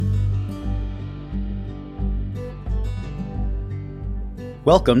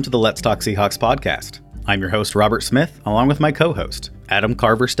Welcome to the Let's Talk Seahawks podcast. I'm your host, Robert Smith, along with my co-host, Adam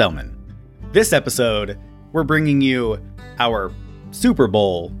Carver-Stellman. This episode, we're bringing you our Super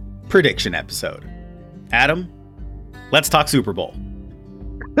Bowl prediction episode. Adam, let's talk Super Bowl.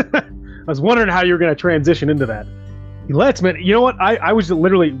 I was wondering how you were going to transition into that. Let's, man. You know what? I was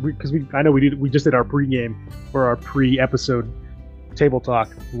literally, because we just did our pregame or our pre-episode table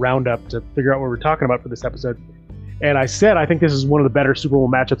talk roundup to figure out what we're talking about for this episode. And I said, I think this is one of the better Super Bowl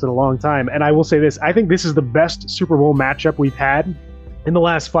matchups in a long time. And I will say this, I think this is the best Super Bowl matchup we've had in the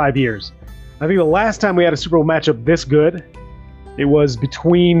last 5 years. I think the last time we had a Super Bowl matchup this good, it was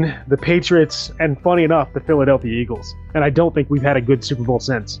between the Patriots and, funny enough, the Philadelphia Eagles. And I don't think we've had a good Super Bowl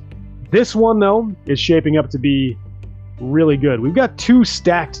since. This one, though, is shaping up to be really good. We've got two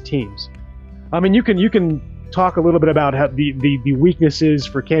stacked teams. I mean, you can talk a little bit about how the weaknesses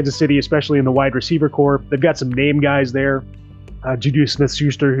for Kansas City, especially in the wide receiver corps. They've got some name guys there. Juju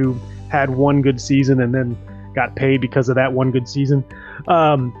Smith-Schuster, who had one good season and then got paid because of that one good season.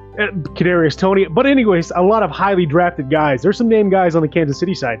 Kadarius Toney. But anyways, a lot of highly drafted guys. There's some name guys on the Kansas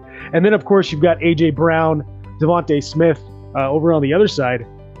City side. And then, of course, you've got A.J. Brown, Devontae Smith over on the other side.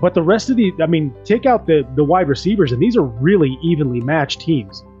 But the rest of take out the wide receivers, and these are really evenly matched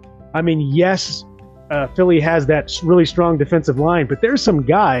teams. I mean, yes, Philly has that really strong defensive line, but there's some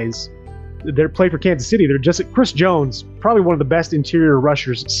guys that play for Kansas City. They're just Chris Jones, probably one of the best interior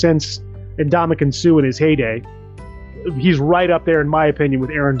rushers since Ndamukong Suh in his heyday. He's right up there, in my opinion, with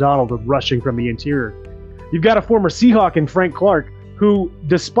Aaron Donald of rushing from the interior. You've got a former Seahawk in Frank Clark, who,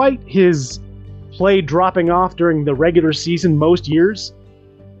 despite his play dropping off during the regular season most years,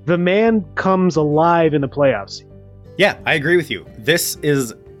 the man comes alive in the playoffs. Yeah, I agree with you. This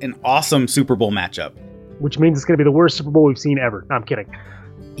is an awesome Super Bowl matchup. Which means it's going to be the worst Super Bowl we've seen ever. No, I'm kidding.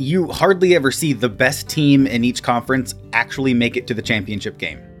 You hardly ever see the best team in each conference actually make it to the championship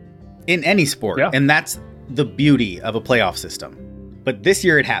game in any sport. Yeah. And that's the beauty of a playoff system. But this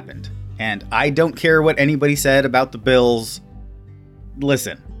year it happened. And I don't care what anybody said about the Bills.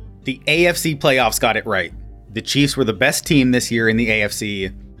 Listen, the AFC playoffs got it right. The Chiefs were the best team this year in the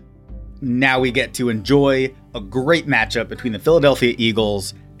AFC. Now we get to enjoy a great matchup between the Philadelphia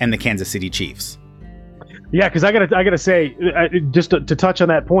Eagles and the Kansas City Chiefs. Yeah, because I gotta say, just to touch on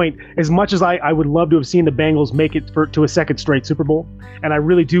that point, as much as I would love to have seen the Bengals make it to a second straight Super Bowl, and I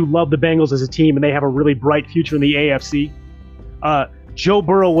really do love the Bengals as a team, and they have a really bright future in the AFC, Joe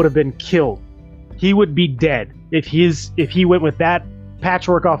Burrow would have been killed. He would be dead if he went with that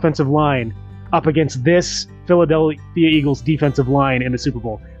patchwork offensive line up against this Philadelphia Eagles defensive line in the Super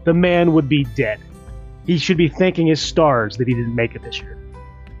Bowl. The man would be dead. He should be thanking his stars that he didn't make it this year.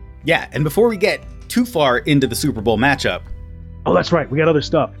 Yeah, and before we get too far into the Super Bowl matchup... Oh, that's right. We got other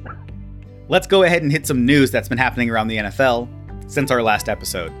stuff. Let's go ahead and hit some news that's been happening around the NFL since our last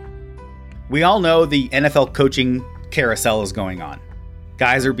episode. We all know the NFL coaching carousel is going on.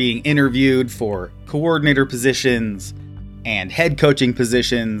 Guys are being interviewed for coordinator positions and head coaching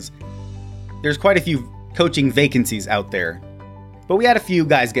positions. There's quite a few coaching vacancies out there, but we had a few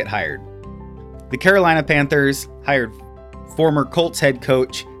guys get hired. The Carolina Panthers hired former Colts head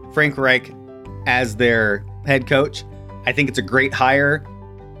coach Frank Reich as their head coach. I think it's a great hire.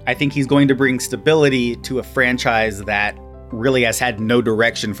 I think he's going to bring stability to a franchise that really has had no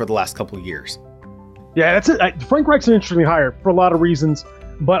direction for the last couple of years. Yeah, that's it. Frank Reich's an interesting hire for a lot of reasons,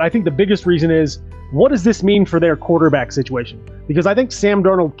 but I think the biggest reason is, what does this mean for their quarterback situation? Because I think Sam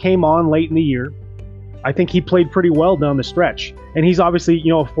Darnold came on late in the year. I think he played pretty well down the stretch. And he's obviously,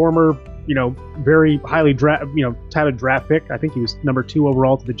 a former, very highly touted draft pick. I think he was number 2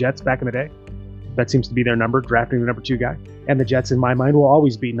 overall to the Jets back in the day. That seems to be their number, drafting the number 2 guy. And the Jets, in my mind, will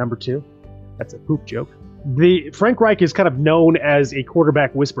always be number 2. That's a poop joke. Frank Reich is kind of known as a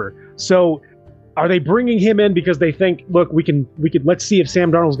quarterback whisperer. So are they bringing him in because they think, look, we can let's see if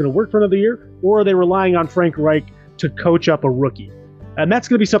Sam Darnold's going to work for another year, or are they relying on Frank Reich to coach up a rookie? And that's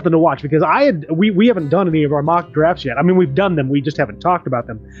going to be something to watch, because we haven't done any of our mock drafts yet. I mean, we've done them, we just haven't talked about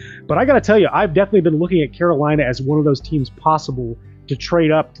them. But I got to tell you, I've definitely been looking at Carolina as one of those teams possible to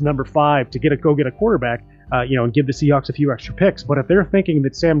trade up to number 5 to go get a quarterback, and give the Seahawks a few extra picks. But if they're thinking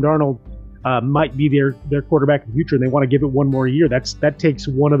that Sam Darnold might be their quarterback in the future and they want to give it one more year, that takes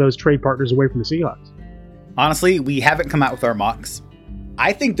one of those trade partners away from the Seahawks. Honestly, we haven't come out with our mocks.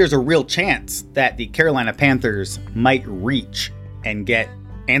 I think there's a real chance that the Carolina Panthers might reach and get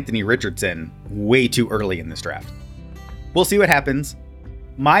Anthony Richardson way too early in this draft. We'll see what happens.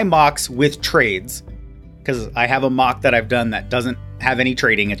 My mocks with trades, because I have a mock that I've done that doesn't have any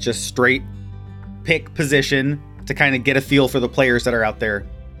trading. It's just straight pick position to kind of get a feel for the players that are out there.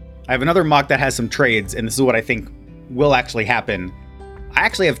 I have another mock that has some trades, and this is what I think will actually happen. I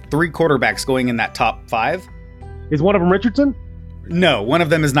actually have 3 quarterbacks going in that top 5. Is one of them Richardson? No, one of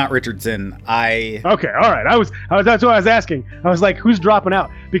them is not Richardson. Okay, all right. That's what I was asking. I was like, who's dropping out?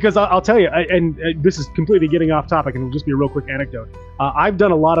 Because I'll tell you, and this is completely getting off topic, and it'll just be a real quick anecdote. I've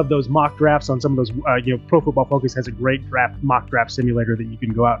done a lot of those mock drafts on some of those. Pro Football Focus has a great mock draft simulator that you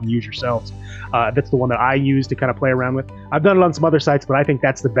can go out and use yourselves. That's the one that I use to kind of play around with. I've done it on some other sites, but I think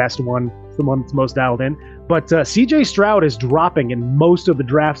that's the best one. It's the one that's most dialed in. But C.J. Stroud is dropping in most of the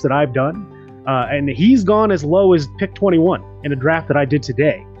drafts that I've done. And he's gone as low as pick 21 in a draft that I did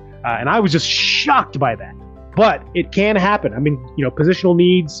today. And I was just shocked by that. But it can happen. I mean, positional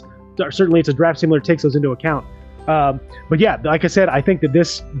needs, certainly it's a draft simulator, takes those into account. But yeah, like I said, I think that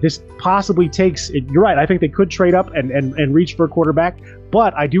this possibly takes, you're right, I think they could trade up and reach for a quarterback.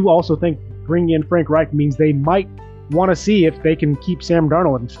 But I do also think bringing in Frank Reich means they might want to see if they can keep Sam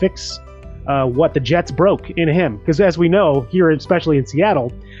Darnold and fix what the Jets broke in him. Because as we know, here, especially in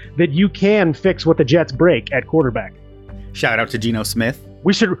Seattle, that you can fix what the Jets break at quarterback. Shout out to Geno Smith.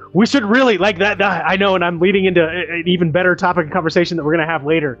 We should really, like that. I know, and I'm leading into an even better topic of conversation that we're going to have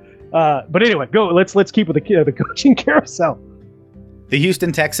later. But anyway, let's keep with the coaching carousel. The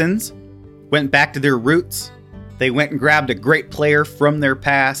Houston Texans went back to their roots. They went and grabbed a great player from their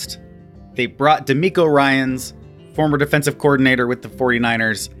past. They brought DeMeco Ryans, former defensive coordinator with the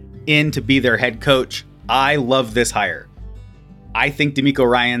 49ers, in to be their head coach. I love this hire. I think DeMeco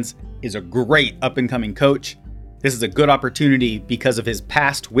Ryans is a great up-and-coming coach. This is a good opportunity because of his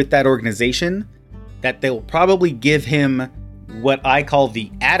past with that organization, that they'll probably give him what I call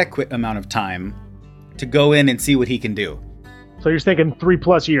the adequate amount of time to go in and see what he can do. So you're thinking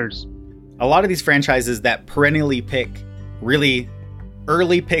 3+ years. A lot of these franchises that perennially pick really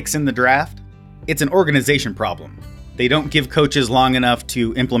early picks in the draft, it's an organization problem. They don't give coaches long enough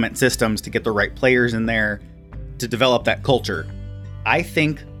to implement systems to get the right players in there, to develop that culture. I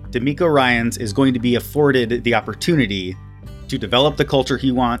think DeMeco Ryans is going to be afforded the opportunity to develop the culture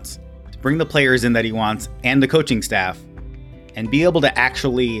he wants, to bring the players in that he wants, and the coaching staff, and be able to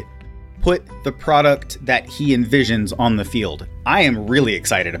actually put the product that he envisions on the field. I am really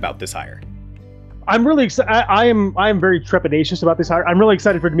excited about this hire. I'm really excited. I am very trepidatious about this hire. I'm really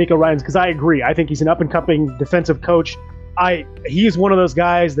excited for DeMeco Ryans because I agree. I think he's an up-and-coming defensive coach. He is one of those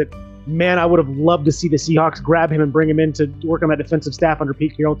guys that, man, I would have loved to see the Seahawks grab him and bring him in to work on that defensive staff under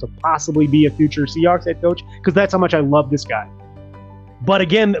Pete Carroll to possibly be a future Seahawks head coach, because that's how much I love this guy.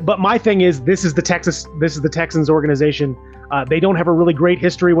 But my thing is, this is the Texans organization. They don't have a really great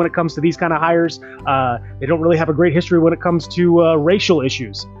history when it comes to these kind of hires. They don't really have a great history when it comes to racial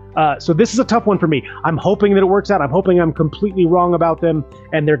issues. So this is a tough one for me. I'm hoping that it works out. I'm hoping I'm completely wrong about them,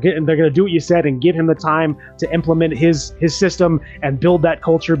 and they're going to do what you said and give him the time to implement his system and build that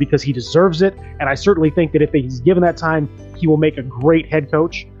culture, because he deserves it. And I certainly think that if he's given that time, he will make a great head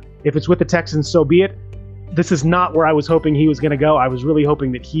coach. If it's with the Texans, so be it. This is not where I was hoping he was going to go. I was really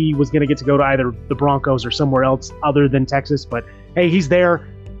hoping that he was going to get to go to either the Broncos or somewhere else other than Texas. But hey, he's there.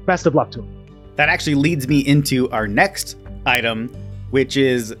 Best of luck to him. That actually leads me into our next item, which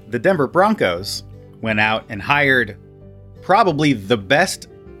is the Denver Broncos went out and hired probably the best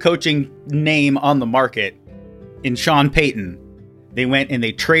coaching name on the market in Sean Payton. They went and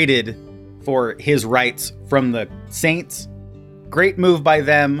they traded for his rights from the Saints. Great move by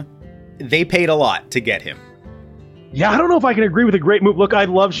them. They paid a lot to get him. Yeah, I don't know if I can agree with a great move. Look, I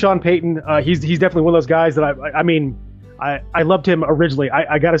love Sean Payton. He's definitely one of those guys that I loved him originally.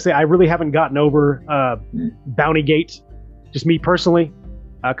 I got to say, I really haven't gotten over Bountygate, just me personally,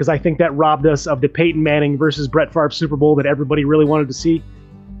 because I think that robbed us of the Peyton Manning versus Brett Favre Super Bowl that everybody really wanted to see.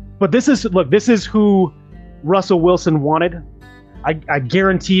 But this is who Russell Wilson wanted. I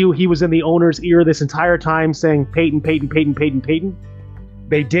guarantee you he was in the owner's ear this entire time saying Peyton, Peyton, Peyton, Peyton, Peyton.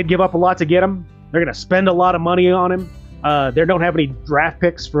 They did give up a lot to get him. They're going to spend a lot of money on him. They don't have any draft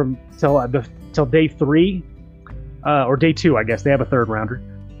picks from till day 3 or day 2, I guess. They have a 3rd rounder.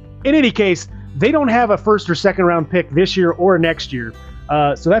 In any case, they don't have a 1st or 2nd round pick this year or next year.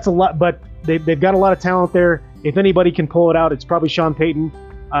 So that's a lot, but they've got a lot of talent there. If anybody can pull it out, it's probably Sean Payton.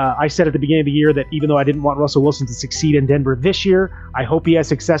 I said at the beginning of the year that even though I didn't want Russell Wilson to succeed in Denver this year, I hope he has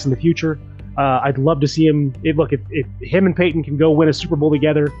success in the future. I'd love to see him. If him and Peyton can go win a Super Bowl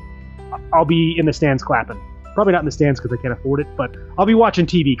together, I'll be in the stands clapping. Probably not in the stands because I can't afford it, but I'll be watching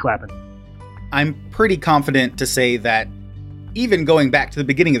TV clapping. I'm pretty confident to say that even going back to the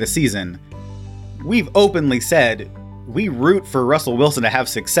beginning of the season, we've openly said we root for Russell Wilson to have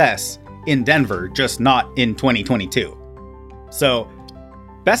success in Denver, just not in 2022. So,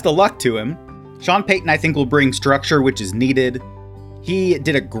 best of luck to him. Sean Payton, I think, will bring structure, which is needed. He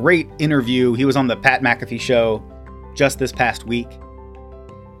did a great interview. He was on the Pat McAfee show just this past week.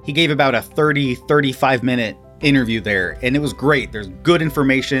 He gave about a 35 minute interview there, and it was great. There's good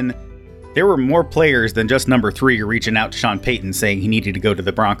information. There were more players than just number 3 reaching out to Sean Payton saying he needed to go to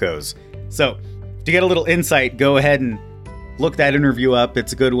the Broncos. So, to get a little insight, go ahead and look that interview up.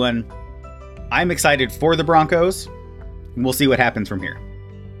 It's a good one. I'm excited for the Broncos, and we'll see what happens from here.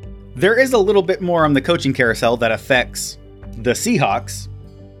 There is a little bit more on the coaching carousel that affects the Seahawks.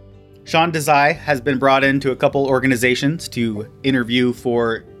 Sean Desai has been brought into a couple organizations to interview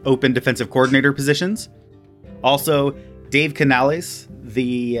for open defensive coordinator positions. Also, Dave Canales,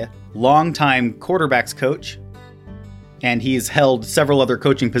 the longtime quarterbacks coach, and he's held several other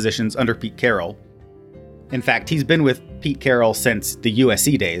coaching positions under Pete Carroll. In fact, he's been with Pete Carroll since the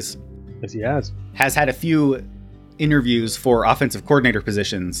USC days. Yes, he has. Has had a few interviews for offensive coordinator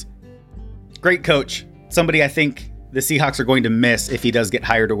positions. Great coach. Somebody I think the Seahawks are going to miss if he does get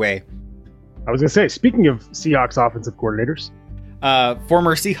hired away. I was going to say, speaking of Seahawks offensive coordinators.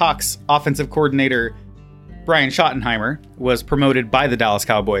 Former Seahawks offensive coordinator Brian Schottenheimer was promoted by the Dallas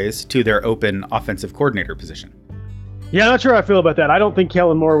Cowboys to their open offensive coordinator position. Yeah, I'm not sure how I feel about that. I don't think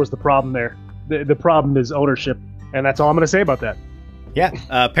Kellen Moore was the problem there. The problem is ownership, and that's all I'm going to say about that. Yeah,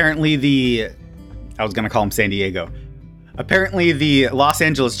 apparently I was going to call him San Diego. Apparently the Los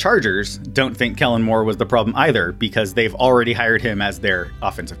Angeles Chargers don't think Kellen Moore was the problem either, because they've already hired him as their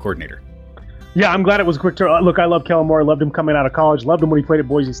offensive coordinator. Yeah, I'm glad it was a quick turn. Look, I love Kellen Moore. I loved him coming out of college. Loved him when he played at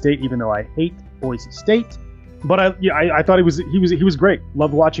Boise State, even though I hate Boise State. But I thought he was great.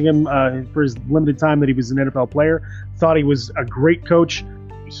 Loved watching him for his limited time that he was an NFL player. Thought he was a great coach.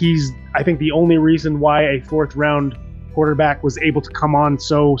 He's, I think, the only reason why a 4th round quarterback was able to come on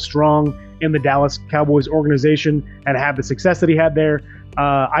so strong in the Dallas Cowboys organization and have the success that he had there.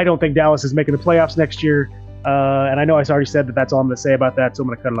 I don't think Dallas is making the playoffs next year. And I know I already said that that's all I'm going to say about that, so I'm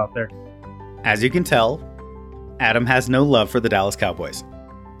going to cut it off there. As you can tell, Adam has no love for the Dallas Cowboys.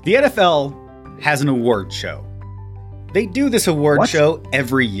 The NFL has an award show. They do this award show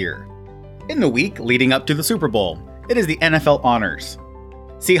every year. In the week leading up to the Super Bowl, it is the NFL Honors.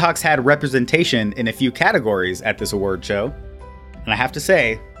 Seahawks had representation in a few categories at this award show, and I have to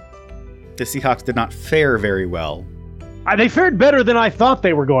say, the Seahawks did not fare very well. They fared better than I thought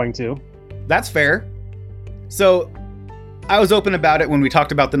they were going to. That's fair. So, I was open about it when we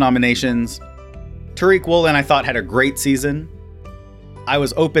talked about the nominations. Tariq Woolen, I thought, had a great season. I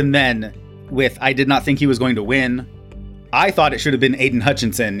was open then with I did not think he was going to win. I thought it should have been Aiden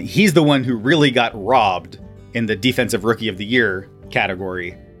Hutchinson. He's the one who really got robbed in the Defensive Rookie of the Year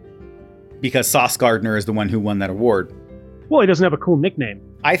category, because Sauce Gardner is the one who won that award. Well, he doesn't have a cool nickname.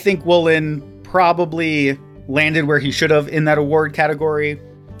 I think Woolen probably landed where he should have in that award category.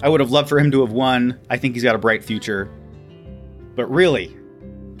 I would have loved for him to have won. I think he's got a bright future. But really,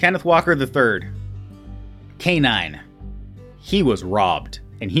 Kenneth Walker III, K9, he was robbed,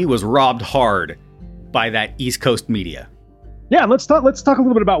 and he was robbed hard by that East Coast media. Yeah, let's talk a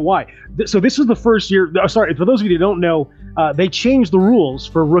little bit about why. So this was the first year. Sorry, for those of you that don't know, they changed the rules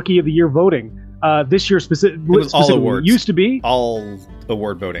for Rookie of the Year voting. This year specifically, all awards. Used to be all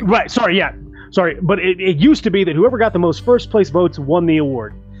award voting. Right. Sorry. But it used to be that whoever got the most first place votes won the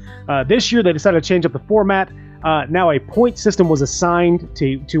award. This year they decided to change up the format. Now a point system was assigned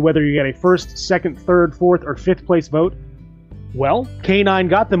to whether you get a first, second, third, fourth, or fifth place vote. Well, K9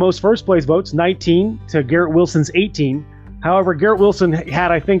 got the most first place votes, 19 to Garrett Wilson's 18. However, Garrett Wilson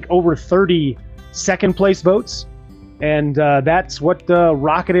had, I think, over 30 second place votes, and that's what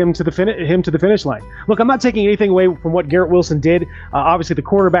rocketed him to the finish line. Look, I'm not taking anything away from what Garrett Wilson did. Obviously, the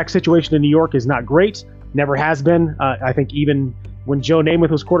quarterback situation in New York is not great. Never has been. I think even when Joe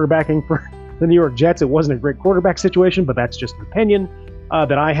Namath was quarterbacking for the New York Jets, it wasn't a great quarterback situation, but that's just an opinion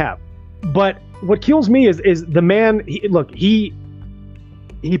that I have. But what kills me is the man. He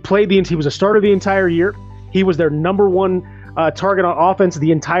played he was a starter the entire year. He was their number one target on offense the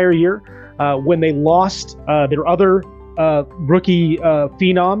entire year. When they lost their other rookie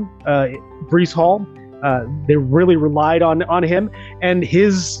phenom, Breece Hall, they really relied on him, and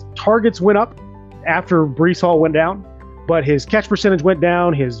his targets went up after Breece Hall went down, but his catch percentage went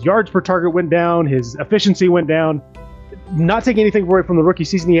down, his yards per target went down, his efficiency went down. Not taking anything away from the rookie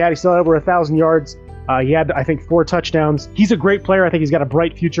season he still had over 1,000 yards. He had, I think, 4 touchdowns. He's a great player. I think he's got a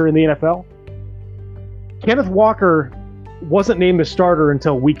bright future in the NFL. Kenneth Walker wasn't named the starter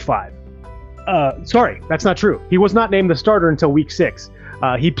until week 5. Sorry, that's not true. He was not named the starter until week 6.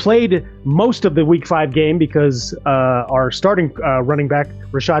 He played most of the week 5 game because our starting running back,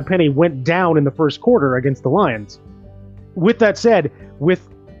 Rashad Penny, went down in the first quarter against the Lions. With that said, with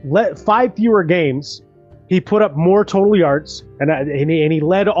 5 fewer games, he put up more total yards, and he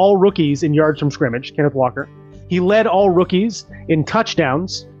led all rookies in yards from scrimmage, Kenneth Walker. He led all rookies in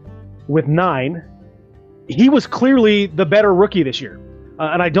touchdowns, with 9. He was clearly the better rookie this year,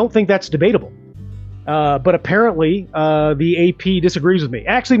 and I don't think that's debatable. But apparently, the AP disagrees with me.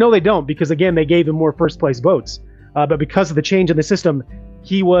 Actually, no, they don't, because again, they gave him more first-place votes. But because of the change in the system,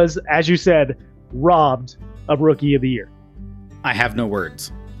 he was, as you said, robbed of Rookie of the Year. I have no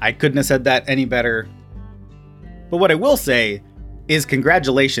words. I couldn't have said that any better. But what I will say is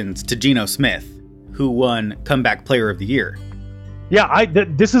congratulations to Geno Smith, who won Comeback Player of the Year. Yeah,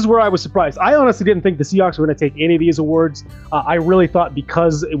 this is where I was surprised. I honestly didn't think the Seahawks were going to take any of these awards. I really thought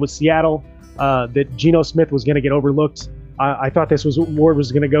because it was Seattle that Geno Smith was going to get overlooked. I thought this award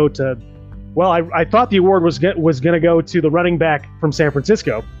was going to go to... Well, I thought the award was going to go to the running back from San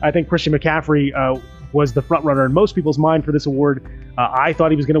Francisco. I think Christian McCaffrey was the front runner in most people's mind for this award. I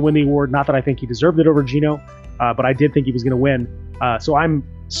thought he was going to win the award. Not that I think he deserved it over Geno, but I did think he was going to win. So I'm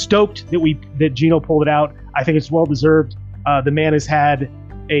stoked that Geno pulled it out. I think it's well deserved. The man has had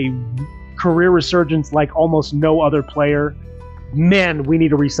a career resurgence like almost no other player. Man, we need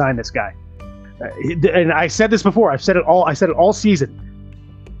to re-sign this guy. And I said this before. I said it all season.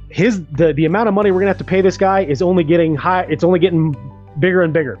 The amount of money we're gonna have to pay this guy is only getting high. It's only getting bigger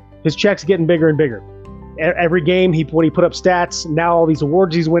and bigger. His check's getting bigger and bigger. Every game when he put up stats, now all these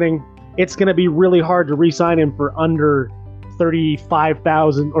awards he's winning, it's gonna be really hard to re-sign him for under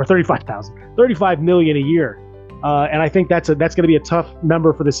 $35 million a year. And I think that's going to be a tough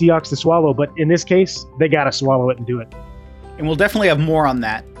number for the Seahawks to swallow. But in this case, they got to swallow it and do it. And we'll definitely have more on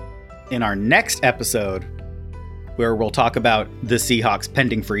that in our next episode, where we'll talk about the Seahawks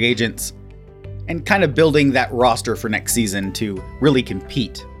pending free agents and kind of building that roster for next season to really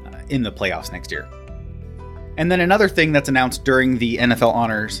compete in the playoffs next year. And then another thing that's announced during the NFL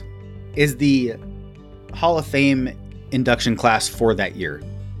honors is the Hall of Fame induction class for that year.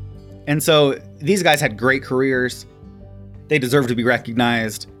 And so these guys had great careers. They deserve to be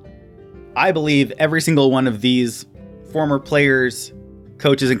recognized. I believe every single one of these former players,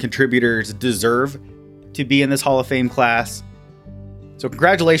 coaches, and contributors deserve to be in this Hall of Fame class. So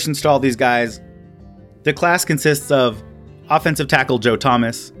congratulations to all these guys. The class consists of offensive tackle Joe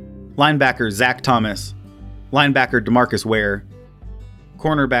Thomas, linebacker Zach Thomas, linebacker DeMarcus Ware,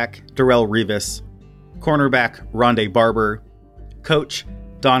 cornerback Darrelle Revis, cornerback Rondé Barber, coach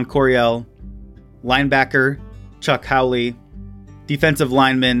Don Coryell, linebacker Chuck Howley, defensive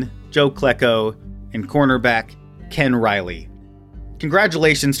lineman Joe Klecko, and cornerback Ken Riley.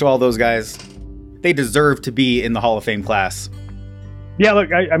 Congratulations to all those guys. They deserve to be in the Hall of Fame class. Yeah,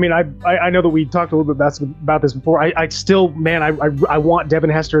 look, I mean, I know that we talked a little bit about this before. I still, man, I want Devin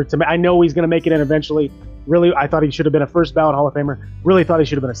Hester to. I know he's going to make it in eventually. Really, I thought he should have been a first ballot Hall of Famer. Really thought he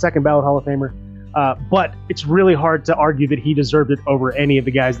should have been a second ballot Hall of Famer. But it's really hard to argue that he deserved it over any of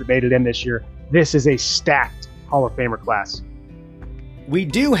the guys that made it in this year. This is a stacked Hall of Famer class. We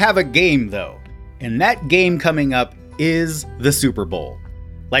do have a game, though, and that game coming up is the Super Bowl.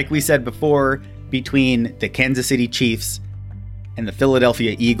 Like we said before, between the Kansas City Chiefs and the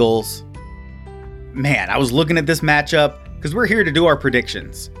Philadelphia Eagles. Man, I was looking at this matchup because we're here to do our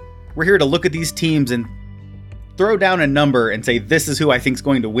predictions. We're here to look at these teams and throw down a number and say, this is who I think is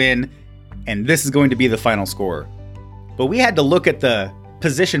going to win, and this is going to be the final score. But we had to look at the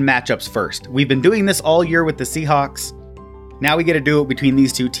position matchups first. We've been doing this all year with the Seahawks. Now we get to do it between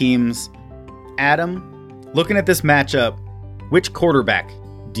these two teams. Adam, looking at this matchup, which quarterback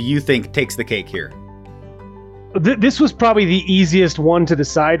do you think takes the cake here? This was probably the easiest one to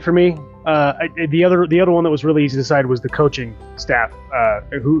decide for me. The other one that was really easy to decide was the coaching staff,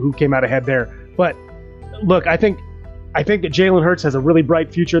 who came out ahead there. But look, I think that Jalen Hurts has a really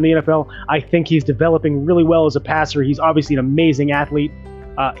bright future in the NFL. I think he's developing really well as a passer. He's obviously an amazing athlete.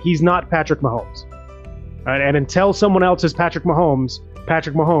 He's not Patrick Mahomes. And until someone else is Patrick Mahomes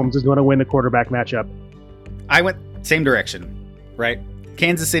is going to win the quarterback matchup. I went same direction, right?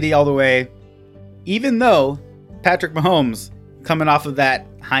 Kansas City all the way. Even though Patrick Mahomes, coming off of that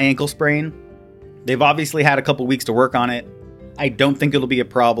high ankle sprain, they've obviously had a couple weeks to work on it. I don't think it'll be a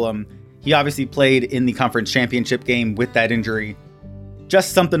problem. He obviously played in the conference championship game with that injury.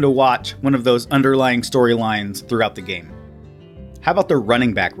 Just something to watch, one of those underlying storylines throughout the game. How about the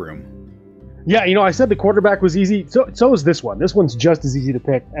running back room? Yeah, I said the quarterback was easy. So is this one. This one's just as easy to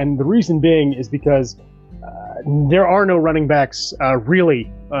pick. And the reason being is because there are no running backs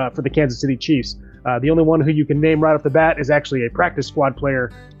really for the Kansas City Chiefs. The only one who you can name right off the bat is actually a practice squad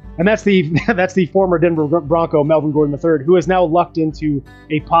player, and that's the former Denver Bronco Melvin Gordon III, who has now lucked into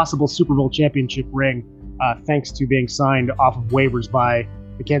a possible Super Bowl championship ring thanks to being signed off of waivers by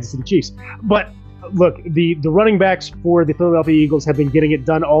the Kansas City Chiefs. But look, the running backs for the Philadelphia Eagles have been getting it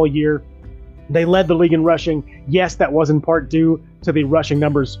done all year. They led the league in rushing. Yes, that was in part due to the rushing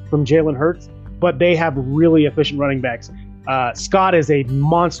numbers from Jalen Hurts, but they have really efficient running backs. Scott is a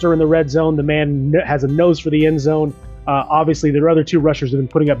monster in the red zone. The man has a nose for the end zone. Obviously, their other two rushers have been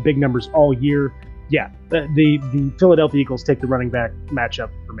putting up big numbers all year. Yeah, the Philadelphia Eagles take the running back matchup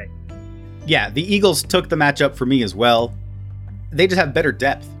for me. Yeah, the Eagles took the matchup for me as well. They just have better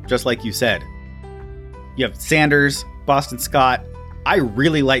depth, just like you said. You have Sanders, Boston Scott. I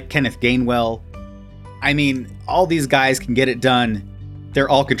really like Kenneth Gainwell. I mean, all these guys can get it done. They're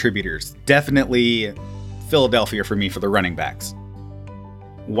all contributors. Definitely Philadelphia for me for the running backs.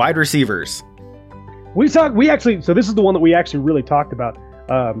 Wide receivers. So this is the one that we actually really talked about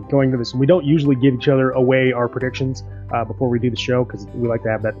going to this. And we don't usually give each other away our predictions before we do the show because we like to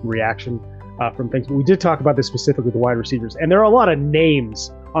have that reaction from things. But we did talk about this specifically with the wide receivers. And there are a lot of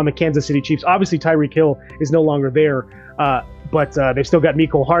names on the Kansas City Chiefs. Obviously, Tyreek Hill is no longer there. But they've still got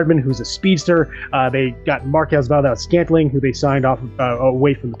Mecole Hardman, who's a speedster. They got Marquez Valdes-Scantling, who they signed off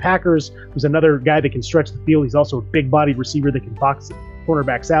away from the Packers, who's another guy that can stretch the field. He's also a big-bodied receiver that can box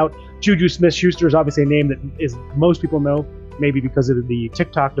cornerbacks out. Juju Smith-Schuster is obviously a name that is most people know, maybe because of the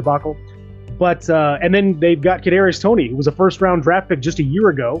TikTok debacle. But and then they've got Kadarius Toney, who was a first-round draft pick just a year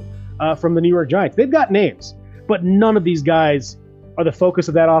ago from the New York Giants. They've got names, but none of these guys are the focus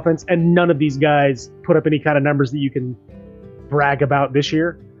of that offense, and none of these guys put up any kind of numbers that you can brag about this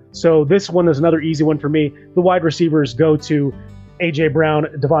year. So this one is another easy one for me. The wide receivers go to A.J. Brown,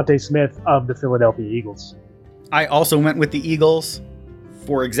 Devontae Smith of the Philadelphia Eagles. I also went with the Eagles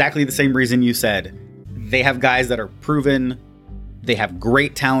for exactly the same reason you said. They have guys that are proven. They have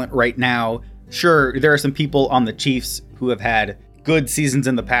great talent right now. Sure, there are some people on the Chiefs who have had good seasons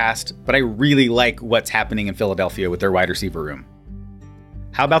in the past, but I really like what's happening in Philadelphia with their wide receiver room.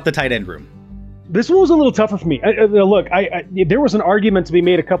 How about the tight end room? This one was a little tougher for me. Look, there was an argument to be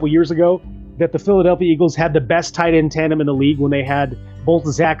made a couple years ago that the Philadelphia Eagles had the best tight end tandem in the league when they had both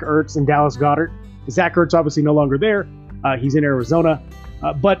Zach Ertz and Dallas Goedert. Zach Ertz obviously no longer there. He's in Arizona.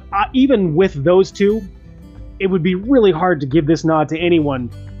 But even with those two, it would be really hard to give this nod to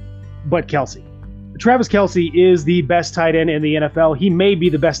anyone but Kelce. Travis Kelce is the best tight end in the NFL. He may be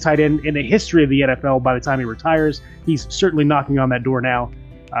the best tight end in the history of the NFL by the time he retires. He's certainly knocking on that door now.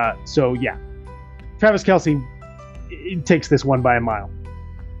 So, yeah. Travis Kelce takes this one by a mile.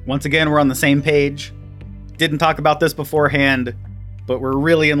 Once again, we're on the same page. Didn't talk about this beforehand, but we're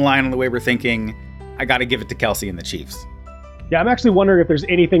really in line on the way we're thinking. I got to give it to Kelce and the Chiefs. Yeah, I'm actually wondering if there's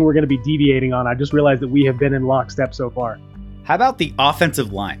anything we're going to be deviating on. I just realized that we have been in lockstep so far. How about the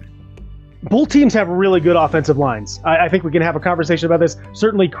offensive line? Both teams have really good offensive lines. I think we can have a conversation about this.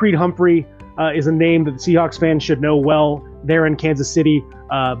 Certainly, Creed Humphrey is a name that the Seahawks fans should know well. They're in Kansas City.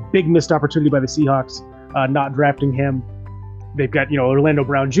 Big missed opportunity by the Seahawks not drafting him. They've got Orlando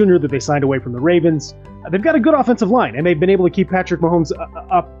Brown Jr. that they signed away from the Ravens. They've got a good offensive line, and they've been able to keep Patrick Mahomes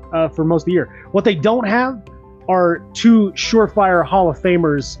up for most of the year. What they don't have are two surefire Hall of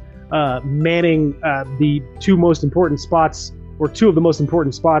Famers manning the two most important spots, or two of the most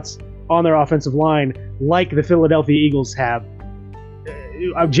important spots on their offensive line, like the Philadelphia Eagles have.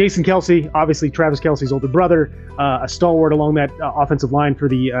 Jason Kelce, obviously Travis Kelce's older brother, a stalwart along that offensive line for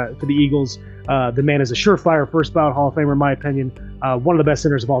the Eagles. The man is a surefire first ballot Hall of Famer, in my opinion. One of the best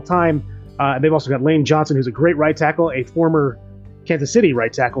centers of all time. They've also got Lane Johnson, who's a great right tackle, a former Kansas City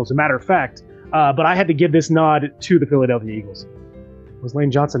right tackle, as a matter of fact. But I had to give this nod to the Philadelphia Eagles. Was Lane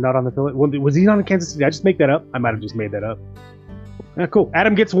Johnson not on the Philadelphia? Was he not in Kansas City? Did I just make that up? I might have just made that up. Cool.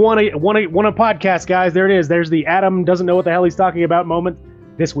 Adam gets one a podcast, guys. There it is. There's the Adam doesn't know what the hell he's talking about moment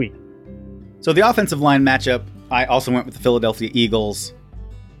this week. So the offensive line matchup, I also went with the Philadelphia Eagles.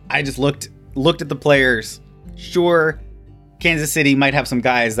 I just looked at the players. Sure, Kansas City might have some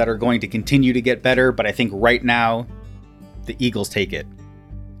guys that are going to continue to get better, but I think right now, the Eagles take it.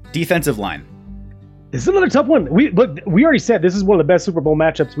 Defensive line. This is another tough one. We already said this is one of the best Super Bowl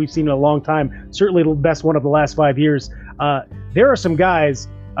matchups we've seen in a long time. Certainly the best one of the last 5 years. There are some guys.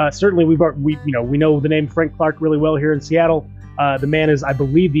 Certainly we know the name Frank Clark really well here in Seattle. The man is, I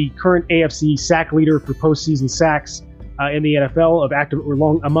believe, the current AFC sack leader for postseason sacks in the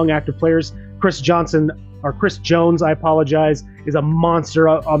NFL among active players. Chris Jones, I apologize, is a monster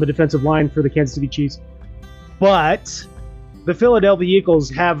on the defensive line for the Kansas City Chiefs. But the Philadelphia Eagles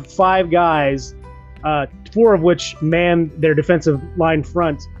have 5 guys, 4 of which man their defensive line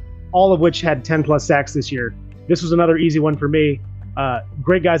front, all of which had 10-plus sacks this year. This was another easy one for me.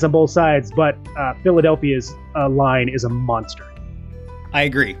 Great guys on both sides, but Philadelphia's line is a monster. I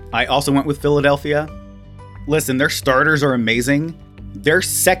agree. I also went with Philadelphia. Listen, their starters are amazing. Their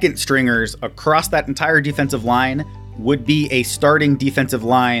second stringers across that entire defensive line would be a starting defensive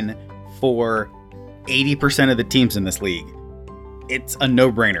line for 80% of the teams in this league. It's a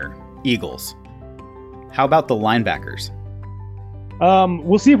no-brainer. Eagles. How about the linebackers?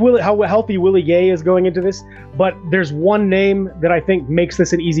 We'll see how healthy Willie Gay is going into this, but there's one name that I think makes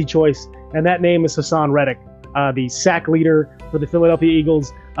this an easy choice, and that name is Hassan Reddick, the sack leader for the Philadelphia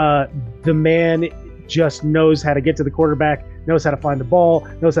Eagles. The man just knows how to get to the quarterback, knows how to find the ball,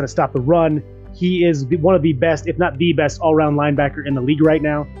 knows how to stop the run. He is one of the best, if not the best, all-around linebacker in the league right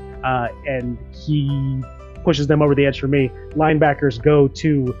now, and he pushes them over the edge for me. Linebackers go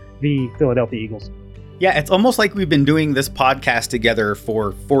to the Philadelphia Eagles. Yeah, it's almost like we've been doing this podcast together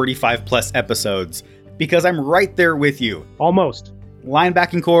for 45 plus episodes because I'm right there with you. Almost.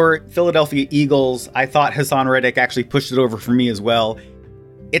 Linebacking core, Philadelphia Eagles. I thought Hassan Reddick actually pushed it over for me as well.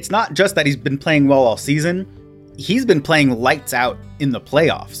 It's not just that he's been playing well all season. He's been playing lights out in the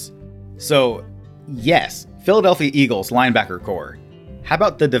playoffs. So, yes, Philadelphia Eagles linebacker core. How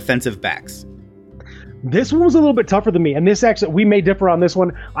about the defensive backs? This one was a little bit tougher than me, and we may differ on this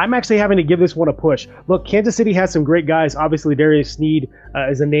one. I'm actually having to give this one a push. Look, Kansas City has some great guys. Obviously, Darius Sneed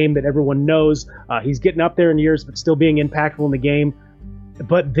is a name that everyone knows. He's getting up there in years, but still being impactful in the game.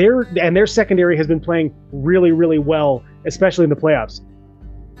 But their secondary has been playing really, really well, especially in the playoffs.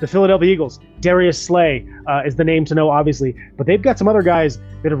 The Philadelphia Eagles, Darius Slay is the name to know, obviously, but they've got some other guys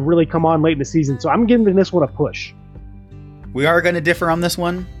that have really come on late in the season. So I'm giving this one a push. We are going to differ on this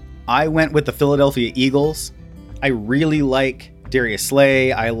one. I went with the Philadelphia Eagles. I really like Darius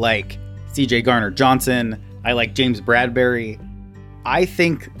Slay. I like CJ Garner-Johnson. I like James Bradbury. I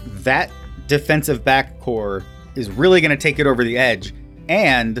think that defensive back core is really going to take it over the edge.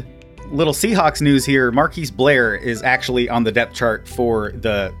 And little Seahawks news here, Marquise Blair is actually on the depth chart for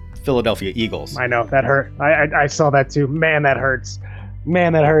the Philadelphia Eagles. I know, that hurt. I saw that too. Man, that hurts.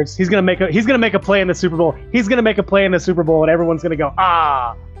 Man, that hurts. He's gonna make a play in the Super Bowl. He's gonna make a play in the Super Bowl, and everyone's gonna go,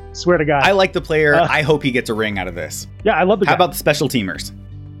 ah. Swear to God. I like the player. I hope he gets a ring out of this. Yeah, I love the guy. How about the special teamers?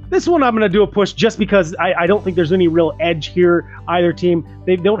 This one I'm going to do a push just because I don't think there's any real edge here, either team.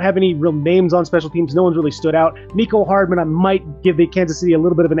 They don't have any real names on special teams. No one's really stood out. Mecole Hardman, I might give the Kansas City a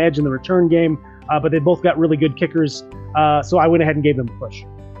little bit of an edge in the return game, but they both got really good kickers, so I went ahead and gave them a push.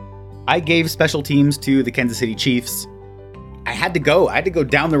 I gave special teams to the Kansas City Chiefs. I had to go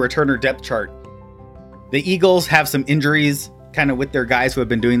down the returner depth chart. The Eagles have some injuries, kind of with their guys who have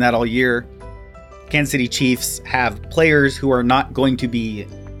been doing that all year. Kansas City Chiefs have players who are not going to be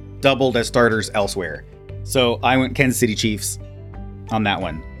doubled as starters elsewhere. So I went Kansas City Chiefs on that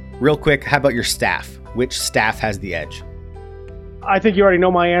one. Real quick, how about your staff? Which staff has the edge? I think you already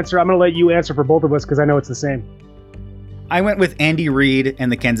know my answer. I'm going to let you answer for both of us because I know it's the same. I went with Andy Reid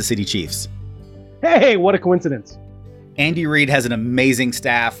and the Kansas City Chiefs. Hey, what a coincidence. Andy Reid has an amazing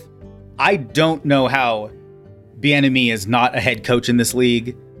staff. I don't know how Bieniemy is not a head coach in this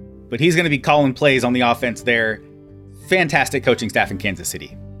league, but he's going to be calling plays on the offense there. Fantastic coaching staff in Kansas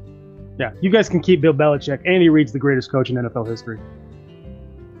City. Yeah, you guys can keep Bill Belichick. Andy Reid's the greatest coach in NFL history.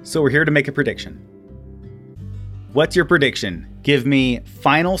 So we're here to make a prediction. What's your prediction? Give me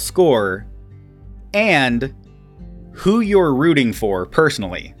final score and who you're rooting for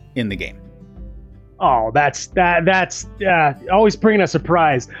personally in the game. Oh, that's always bringing a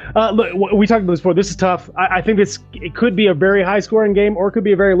surprise. Look, we talked about this before. This is tough. I think it could be a very high-scoring game or it could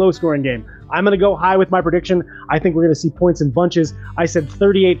be a very low-scoring game. I'm going to go high with my prediction. I think we're going to see points in bunches. I said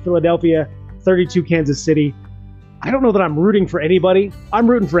 38 Philadelphia, 32 Kansas City. I don't know that I'm rooting for anybody. I'm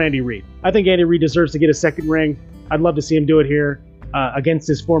rooting for Andy Reid. I think Andy Reid deserves to get a second ring. I'd love to see him do it here against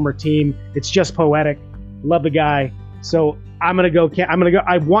his former team. It's just poetic. Love the guy. So I'm going to go.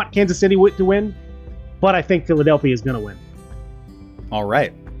 I want Kansas City to win. But I think Philadelphia is going to win. All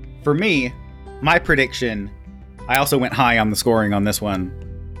right. For me, my prediction, I also went high on the scoring on this one.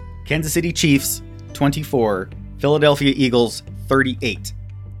 Kansas City Chiefs, 24. Philadelphia Eagles, 38.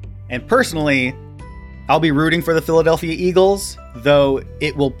 And personally, I'll be rooting for the Philadelphia Eagles, though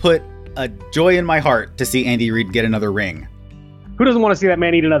it will put a joy in my heart to see Andy Reid get another ring. Who doesn't want to see that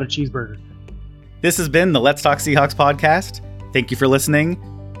man eat another cheeseburger? This has been the Let's Talk Seahawks podcast. Thank you for listening.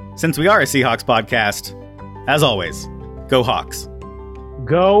 Since we are a Seahawks podcast, as always, go Hawks.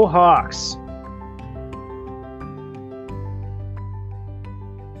 Go Hawks.